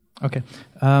 Okay.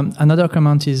 Another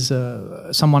comment is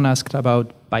someone asked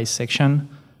about bisection,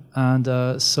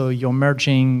 and so you're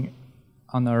merging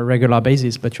on a regular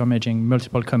basis, but you're merging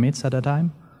multiple commits at a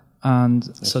time. And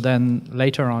yes. So then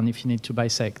later on, if you need to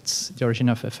bisect the origin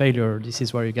of a failure, this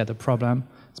is where you get a problem,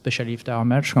 especially if there are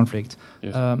merge conflicts.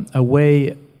 Yes. A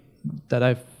way that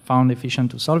I've found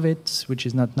efficient to solve it, which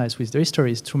is not nice with the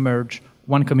history, is to merge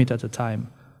one commit at a time,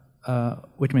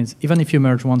 which means even if you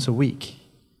merge once a week,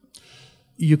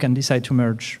 you can decide to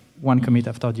merge one commit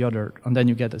after the other, and then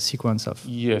you get a sequence of...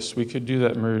 Yes, we could do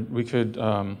that. We could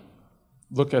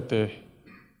look at the...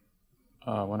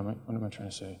 what am I trying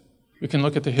to say? We can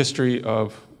look at the history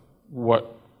of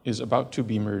what is about to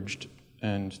be merged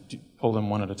and pull them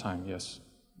one at a time. Yes,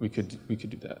 we could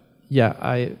do that. Yeah,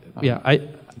 I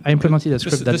implemented a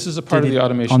script that this is a part of the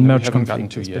automation that we haven't gotten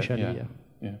to yet.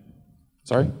 Yeah.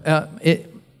 Sorry?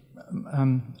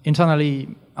 Internally,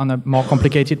 on a more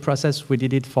complicated process, we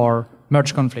did it for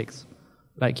merge conflicts.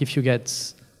 Like if you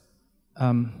get...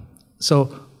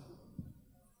 so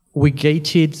we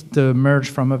gated the merge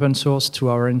from open source to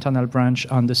our internal branch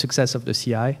on the success of the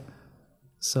CI.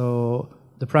 So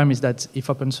the problem is that if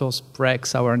open source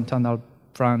breaks our internal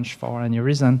branch for any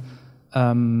reason,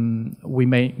 we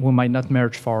might not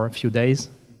merge for a few days,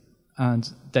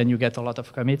 and then you get a lot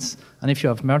of commits. And if you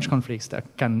have merge conflicts, that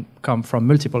can come from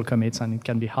multiple commits, and it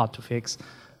can be hard to fix.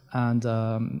 And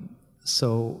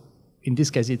so in this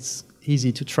case, it's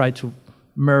easy to try to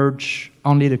merge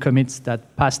only the commits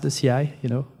that pass the CI,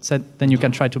 so then you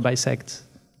can try to bisect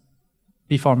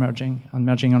before merging, and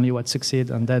merging only what succeed,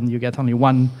 and then you get only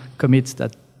one commit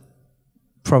that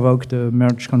provoke the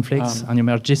merge conflicts, and you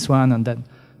merge this one, and then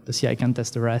the CI can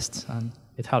test the rest, and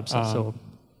it helps also.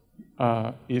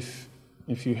 If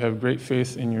you have great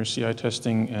faith in your CI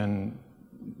testing and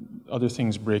other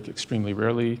things break extremely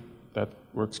rarely, that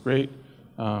works great.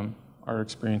 Our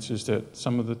experience is that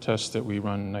some of the tests that we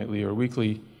run nightly or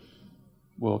weekly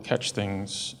will catch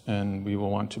things, and we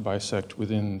will want to bisect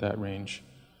within that range.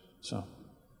 So,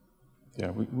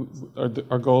 yeah,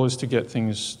 our goal is to get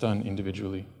things done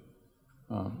individually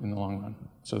in the long run,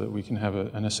 so that we can have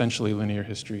an essentially linear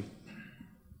history.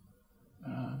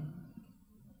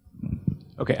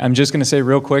 Okay, I'm just going to say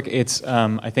real quick, it's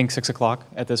I think 6 o'clock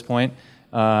at this point,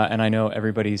 and I know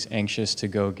everybody's anxious to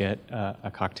go get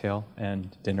a cocktail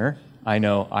and dinner. I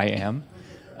know I am.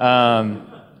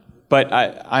 But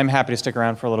I'm happy to stick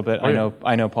around for a little bit.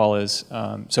 I know Paul is.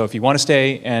 So if you want to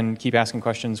stay and keep asking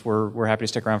questions, we're happy to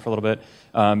stick around for a little bit.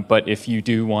 But if you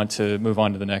do want to move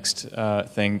on to the next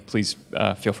thing, please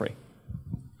feel free.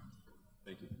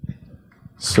 Thank you.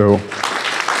 So.